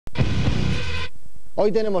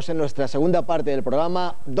Hoy tenemos en nuestra segunda parte del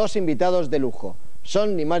programa dos invitados de lujo.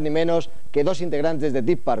 Son ni más ni menos que dos integrantes de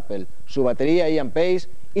Deep Purple, su batería Ian Pace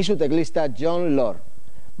y su teclista John Lord.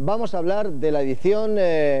 Vamos a hablar de la edición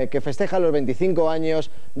que festeja los 25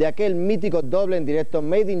 años de aquel mítico doble en directo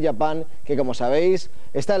Made in Japan, que como sabéis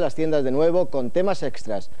está en las tiendas de nuevo con temas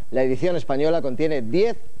extras. La edición española contiene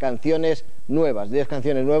 10 canciones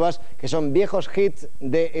nuevas que son viejos hits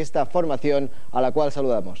de esta formación a la cual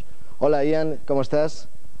saludamos. Hola Ian, ¿cómo estás?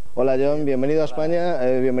 Hola John, bienvenido a España,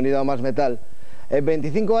 bienvenido a Más Metal.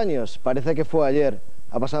 25 años, parece que fue ayer,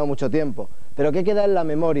 ha pasado mucho tiempo. ¿Pero qué queda en la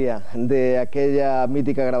memoria de aquella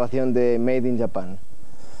mítica grabación de Made in Japan?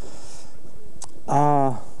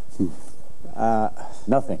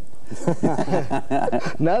 Nothing.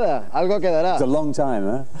 Nada, algo quedará. It's a long time,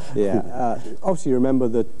 huh? Yeah. Obviously, you remember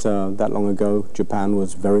that that long ago, Japan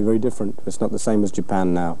was very, very different. It's not the same as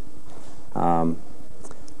Japan now.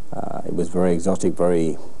 It was very exotic,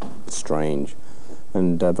 very strange,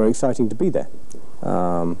 and very exciting to be there.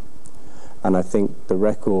 And I think the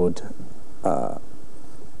record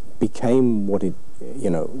became what it,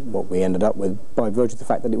 what we ended up with by virtue of the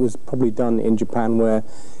fact that it was probably done in Japan, where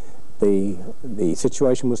the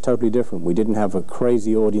situation was totally different. We didn't have a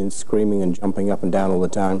crazy audience screaming and jumping up and down all the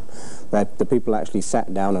time. That the people actually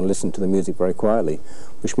sat down and listened to the music very quietly,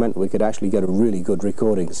 which meant we could actually get a really good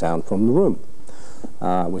recording sound from the room,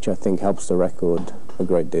 which I think helps the record a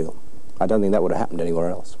great deal. I don't think that would have happened anywhere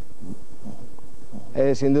else.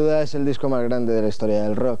 Sin duda es el disco más grande de la historia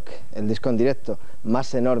del rock, el disco en directo,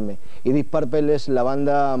 más enorme. Y Deep Purple es la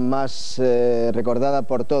banda más recordada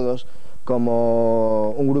por todos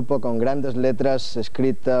como un grupo con grandes letras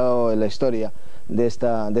escrita en la historia de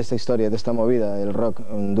esta movida del rock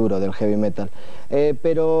duro, del heavy metal.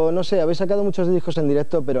 Pero no sé, habéis sacado muchos discos en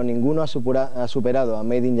directo, pero ninguno ha superado a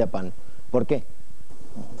Made in Japan. ¿Por qué?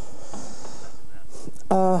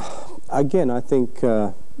 Again, I think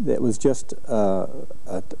it was just a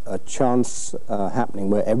chance happening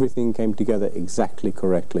where everything came together exactly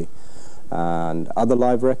correctly. And other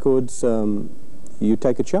live records, you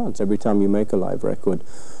take a chance every time you make a live record.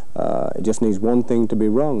 It just needs one thing to be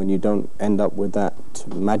wrong and you don't end up with that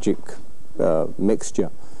magic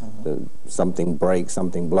mixture. Something breaks,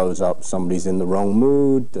 something blows up, somebody's in the wrong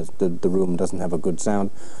mood, the room doesn't have a good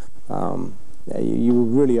sound. You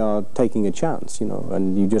really are taking a chance,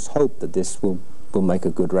 and you just hope that this will make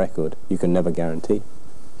a good record. You can never guarantee.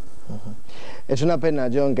 Es una pena,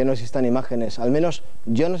 John, que no existan imágenes. Al menos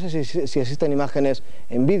yo no sé si existen imágenes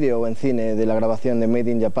en vídeo o en cine de la grabación de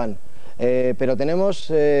Made in Japan. Pero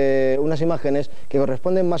tenemos unas imágenes que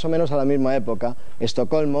corresponden más o menos a la misma época,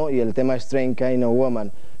 Estocolmo y el tema Strange Kind of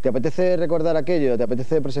Woman. ¿Te apetece recordar aquello? ¿Te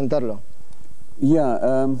apetece presentarlo?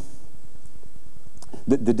 Yeah.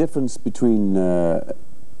 The difference between,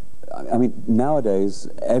 I mean, nowadays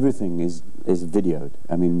everything is videoed.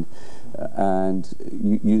 I mean, and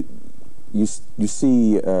you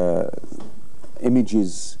see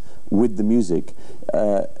images with the music.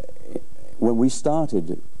 When we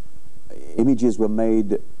started, images were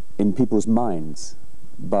made in people's minds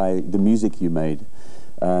by the music you made,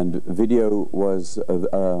 and video was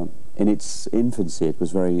in its infancy. It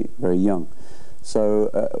was very, very young. So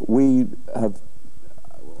we have.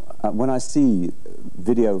 When I see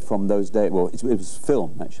video from those days, well, it was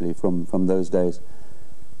film actually from those days,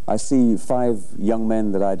 I see 5 young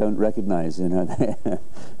men that I don't recognize.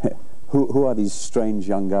 Who are these strange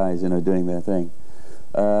young guys, doing their thing?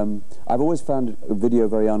 I've always found video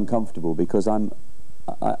very uncomfortable because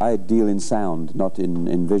I deal in sound, not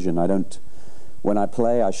in vision. I don't. When I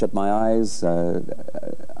play, I shut my eyes, and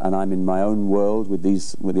I'm in my own world with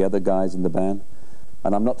the other guys in the band,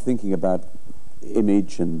 and I'm not thinking about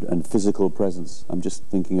image and physical presence. I'm just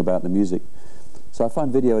thinking about the music. So I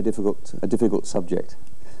find video a difficult subject.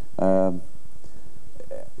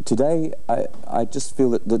 Today, I just feel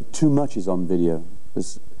that too much is on video.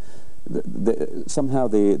 Somehow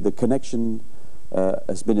the connection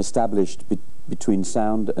has been established between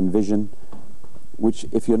sound and vision, which,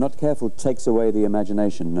 if you're not careful, takes away the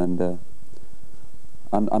imagination. And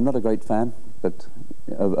I'm not a great fan,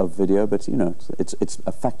 of video, but it's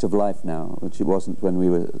a fact of life now, which it wasn't when we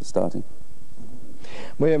were starting.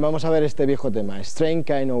 Muy bien, vamos a ver este viejo tema, Strange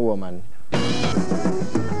Kind of Woman.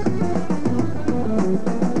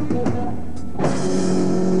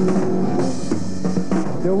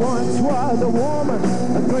 There once was a woman,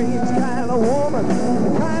 a strange kind of woman,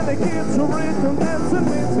 the kind that gets a rhythm that's a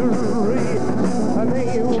misery. Her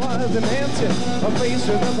name was Nancy, her face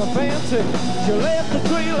was nothing fancy. She left the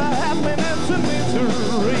trail of happiness and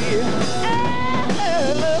misery.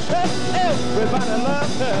 Everybody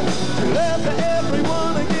loved her. She loved her,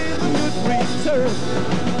 everyone gave a good return.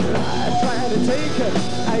 to take her,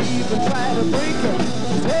 I even tried to break her.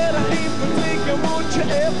 Said I ain't been taking, won't you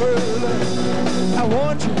ever learn? I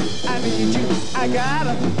want you, I need you, I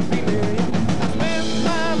gotta be near you. I spent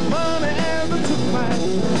my money and I took mine.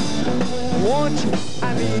 Want you,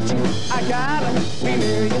 I need you, I gotta be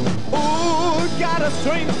near you. Ooh, got a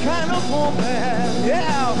strange kind of woman,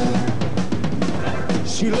 yeah.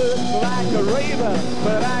 She looked like a raven,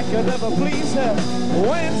 but I could never please her.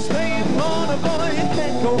 Wednesday morning, boy, you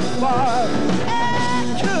can't go far.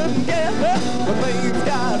 I couldn't get her, but things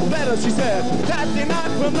got better, she said. Saturday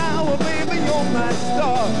night from now, well, baby, you're my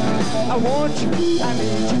star. I want you, I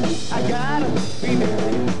need you, I gotta be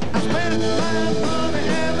near you. I spent my money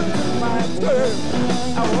and I took my turn.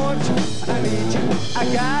 I want you, I need you, I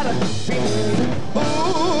gotta be near you.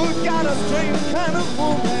 Ooh, got a strange kind of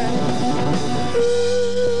woman.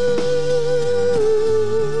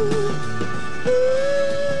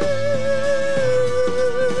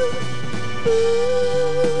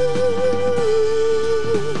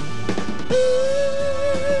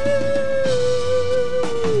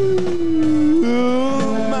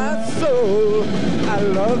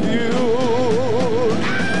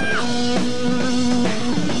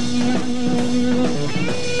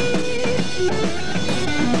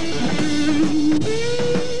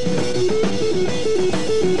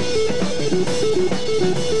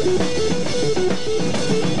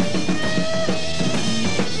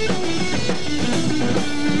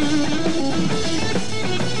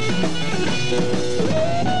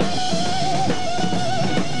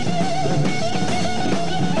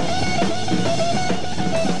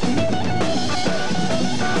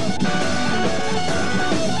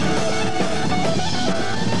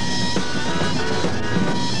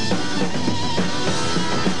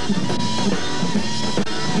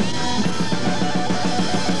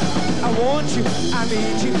 I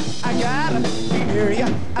need you, I gotta be near you.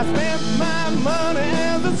 I spent my money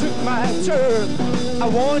and I took my turn. I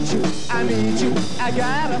want you, I need you, I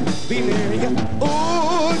gotta be near you.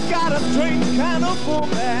 Ooh, got a strange kind of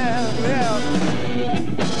woman, yeah.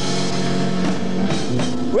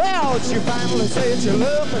 Well, she finally said she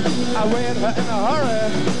loved me. I went her in a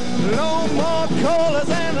hurry. No more callers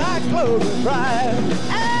and I closed with pride.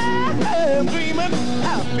 I'm dreaming,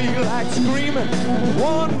 I feel like screaming.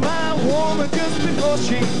 Want my woman just before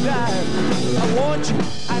she died. I want you,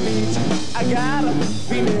 I need you, I gotta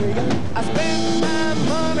be near you. I spent my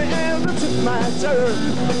money and I took my turn.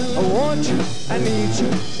 I want you, I need you,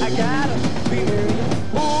 I gotta be near you.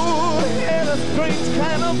 Ooh, yeah, a strange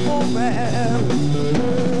kind of woman.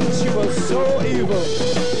 She was so evil,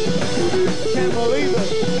 can't believe it.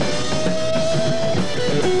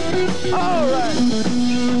 All right.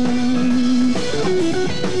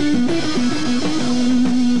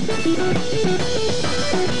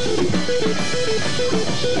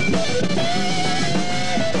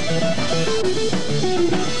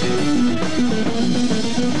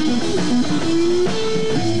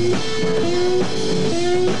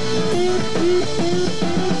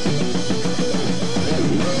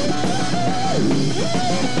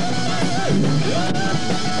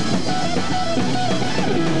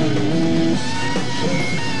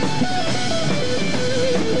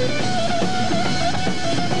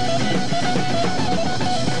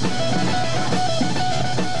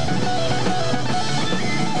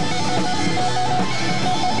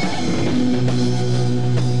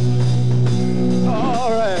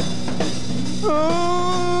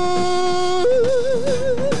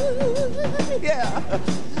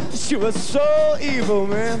 She was so evil,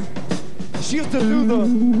 man. She used to do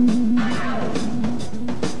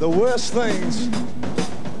the worst things.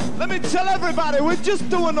 Let me tell everybody, we're just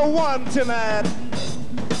doing the one tonight.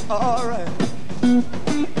 All right.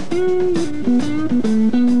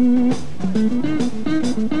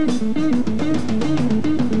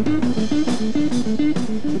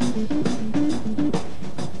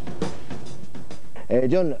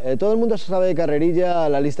 John, todo el mundo sabe de carrerilla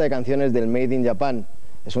la lista de canciones del Made in Japan.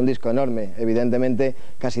 Es un disco enorme, evidentemente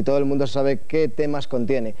casi todo el mundo sabe qué temas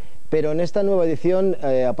contiene, pero en esta nueva edición,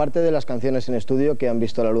 aparte de las canciones en estudio que han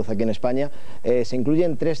visto la luz aquí en España, se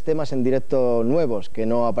incluyen 3 temas en directo nuevos que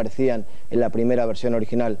no aparecían en la primera versión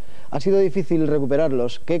original. ¿Ha sido difícil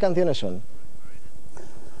recuperarlos? ¿Qué canciones son?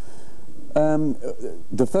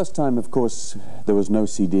 The first time, of course, there was no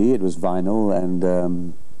CD, it was vinyl,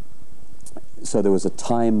 and so there was a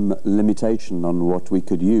time limitation on what we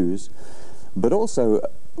could use. But also,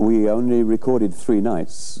 we only recorded 3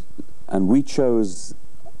 nights, and we chose,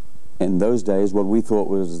 in those days, what we thought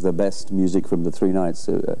was the best music from the 3 nights.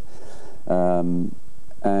 And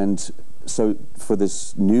so, for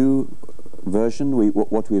this new version,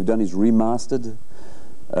 what we've done is remastered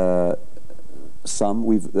some.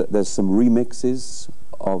 There's some remixes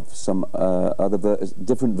of some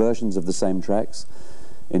different versions of the same tracks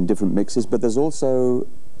in different mixes, but there's also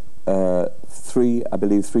three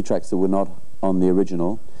tracks that were not on the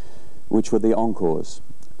original, which were the encores.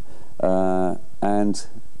 And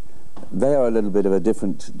they are a little bit of a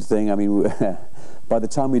different thing. I mean, by the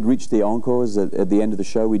time we'd reached the encores at the end of the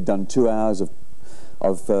show, we'd done 2 hours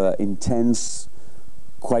of intense,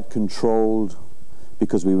 quite controlled,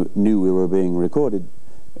 because we knew we were being recorded,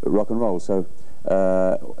 rock and roll. So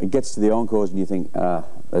it gets to the encores and you think,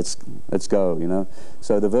 let's go, you know.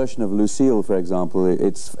 So the version of Lucille, for example,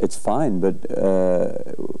 it's fine, but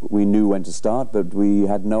we knew when to start, but we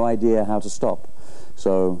had no idea how to stop.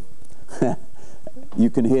 So you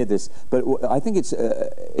can hear this, but I think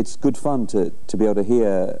it's good fun to be able to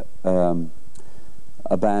hear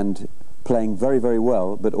a band playing very, very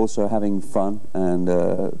well, but also having fun and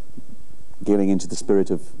getting into the spirit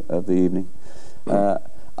of the evening.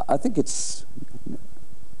 I think it's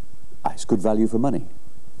good value for money.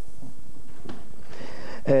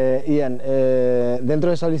 Ian, dentro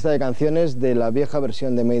de esa lista de canciones de la vieja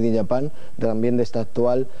versión de Made in Japan, también de esta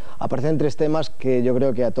actual, aparecen 3 temas que yo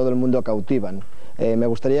creo que a todo el mundo cautivan. Me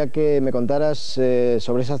gustaría que me contaras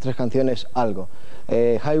sobre esas 3 canciones algo.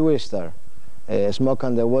 Highway Star, Smoke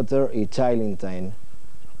on the Water y Child in Time.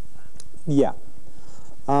 Yeah.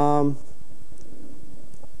 I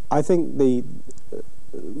think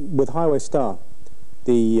with Highway Star,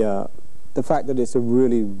 the fact that it's a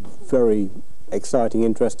really very exciting,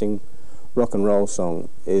 interesting rock and roll song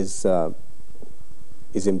is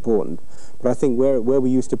important. But I think where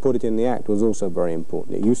we used to put it in the act was also very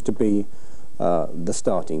important. It used to be the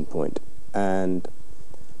starting point, and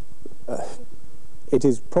it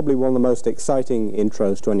is probably one of the most exciting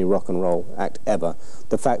intros to any rock and roll act ever.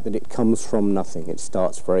 The fact that it comes from nothing, it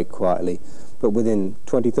starts very quietly, but within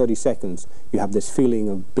 20-30 seconds you have this feeling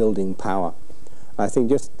of building power. I think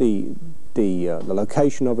just the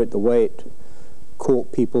location of it, the way it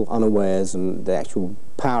caught people unawares, and the actual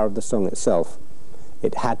power of the song itself,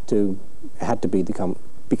 it had to become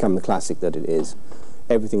the classic that it is.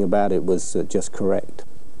 Everything about it was just correct,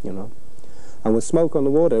 you know. And with Smoke on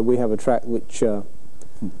the Water, we have a track which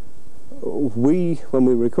when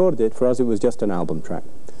we recorded it, for us it was just an album track,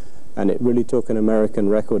 and it really took an American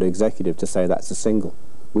record executive to say that's a single.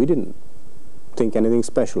 We didn't think anything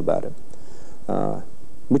special about it,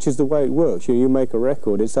 which is the way it works. You make a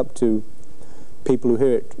record, it's up to people who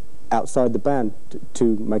hear it outside the band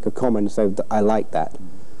to make a comment and say, I like that.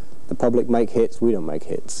 The public make hits, we don't make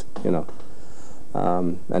hits, you know.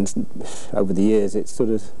 And over the years it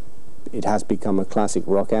has become a classic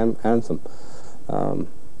rock anthem.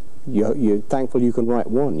 You're thankful you can write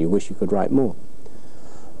one, you wish you could write more.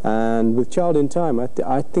 And with Child in Time,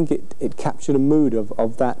 I think it captured a mood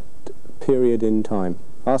of that period in time,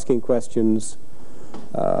 asking questions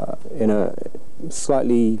in a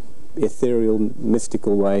slightly ethereal,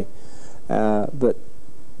 mystical way, but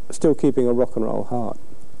still keeping a rock and roll heart.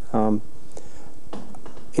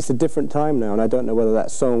 It's a different time now, and I don't know whether that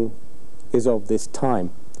song is of this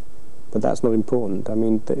time, but that's not important. I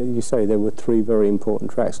mean, you say there were 3 very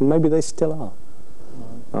important tracks, and maybe they still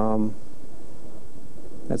are.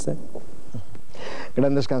 That's it.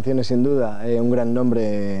 Grandes canciones sin duda, un gran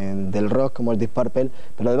nombre del rock como es Deep Purple,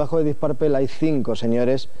 pero debajo de Deep Purple hay 5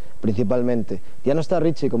 señores principalmente. Ya no está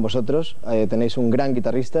Richie con vosotros, tenéis un gran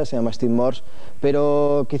guitarrista, se llama Steve Morse,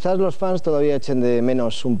 pero quizás los fans todavía echen de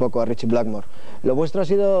menos un poco a Richie Blackmore. Lo vuestro ha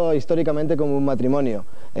sido históricamente como un matrimonio.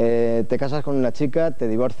 Te casas con una chica, te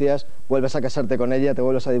divorcias, vuelves a casarte con ella, te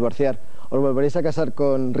vuelves a divorciar. ¿Os volveréis a casar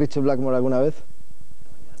con Richie Blackmore alguna vez?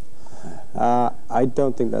 I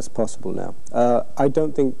don't think that's possible now. I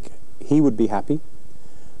don't think he would be happy,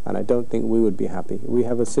 and I don't think we would be happy. We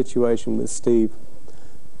have a situation with Steve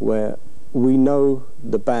where we know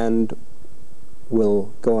the band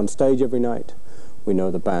will go on stage every night, we know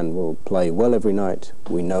the band will play well every night,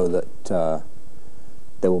 we know that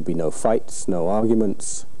there will be no fights, no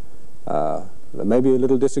arguments, maybe a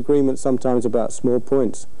little disagreement sometimes about small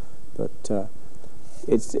points, but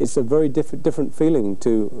it's a very different feeling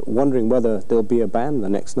to wondering whether there'll be a band the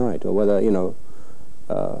next night, or whether, you know,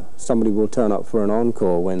 somebody will turn up for an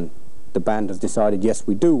encore when the band has decided, yes,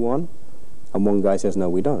 we do one, and one guy says, no,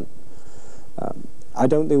 we don't. I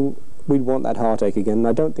don't think we'd want that heartache again, and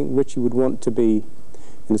I don't think Richie would want to be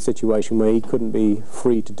in a situation where he couldn't be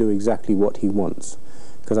free to do exactly what he wants,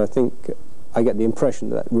 because I think I get the impression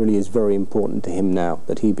that really is very important to him now,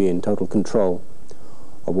 that he be in total control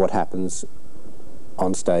of what happens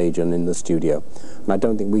on stage and in the studio, and I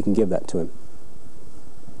don't think we can give that to him.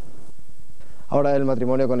 Ahora el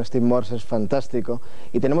matrimonio con Steve Morse es fantástico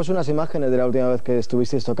y tenemos unas imágenes de la última vez que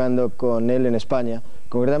estuvisteis tocando con él en España,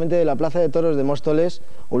 concretamente de la Plaza de Toros de Móstoles,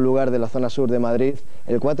 un lugar de la zona sur de Madrid,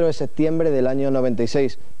 el 4 de septiembre del año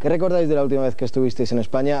 96. ¿Qué recordáis de la última vez que estuvisteis en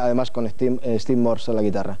España, además con Steve Morse a la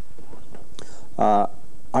guitarra? I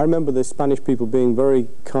remember the Spanish people being very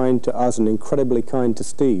kind to us and incredibly kind to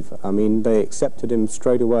Steve. I mean, they accepted him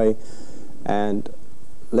straight away, and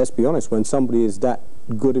let's be honest, when somebody is that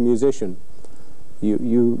good a musician,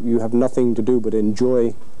 you have nothing to do but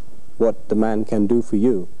enjoy what the man can do for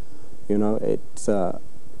you. You know, it's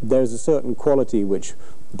there's a certain quality which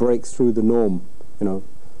breaks through the norm. You know,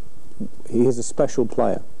 he is a special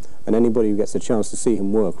player, and anybody who gets a chance to see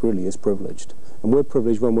him work really is privileged. And we're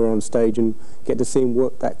privileged when we're on stage and get to see him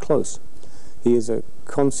work that close. He is a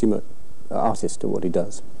consummate artist at what he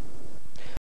does.